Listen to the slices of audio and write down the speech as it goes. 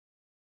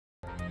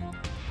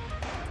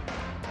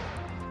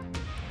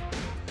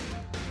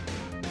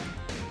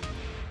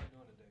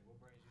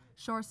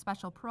Shore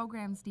Special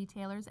Programs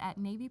detailers at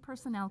Navy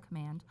Personnel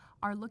Command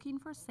are looking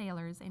for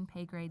sailors in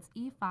pay grades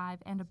E5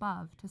 and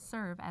above to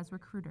serve as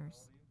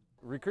recruiters.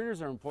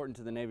 Recruiters are important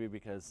to the Navy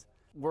because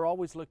we're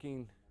always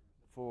looking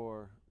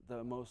for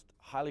the most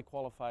highly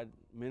qualified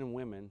men and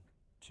women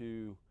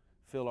to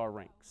fill our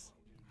ranks.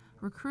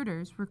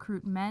 Recruiters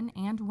recruit men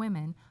and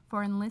women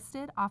for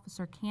enlisted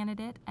officer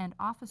candidate and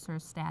officer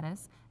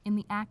status in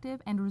the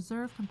active and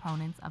reserve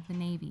components of the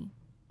Navy.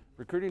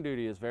 Recruiting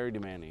duty is very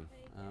demanding.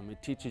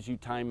 It teaches you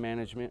time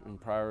management and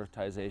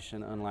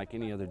prioritization unlike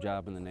any other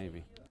job in the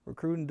Navy.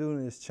 Recruiting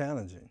duty is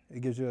challenging.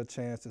 It gives you a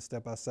chance to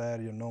step outside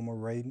of your normal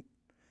rating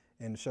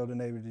and show the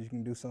Navy that you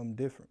can do something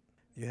different.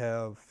 You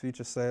have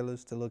future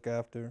sailors to look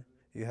after,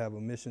 you have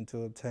a mission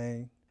to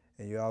obtain,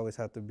 and you always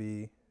have to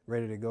be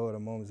ready to go at a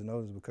moment's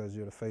notice because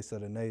you're the face of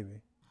the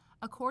Navy.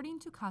 According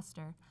to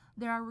Custer,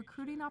 there are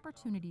recruiting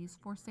opportunities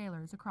for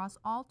sailors across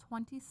all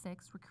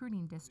 26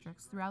 recruiting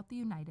districts throughout the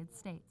United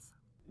States.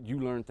 You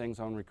learn things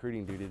on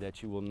recruiting duty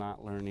that you will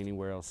not learn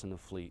anywhere else in the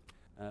fleet.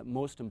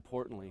 Most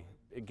importantly,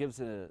 it gives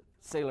a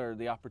sailor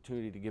the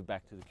opportunity to give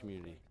back to the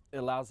community. It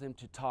allows them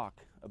to talk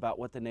about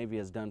what the Navy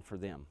has done for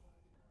them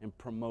and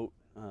promote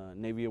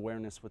Navy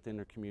awareness within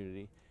their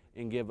community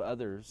and give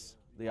others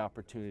the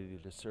opportunity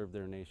to serve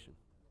their nation.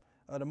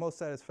 The most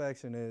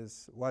satisfaction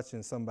is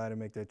watching somebody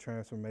make their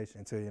transformation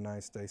into a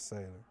United States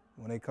sailor.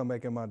 When they come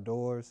back in my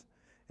doors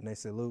and they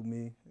salute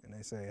me and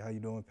they say, "How you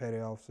doing, petty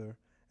officer?"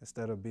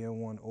 instead of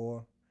being one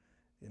or,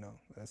 you know,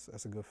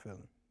 that's a good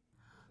feeling.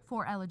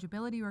 For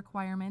eligibility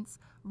requirements,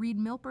 read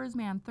Milper's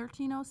Man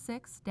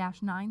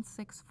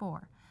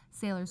 1306-964.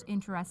 Sailors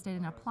interested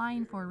in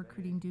applying for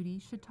recruiting duty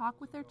should talk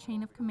with their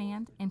chain of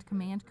command and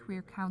command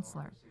career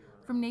counselor.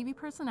 From Navy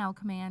Personnel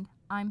Command,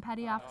 I'm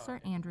Petty Officer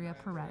Andrea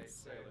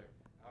Perez.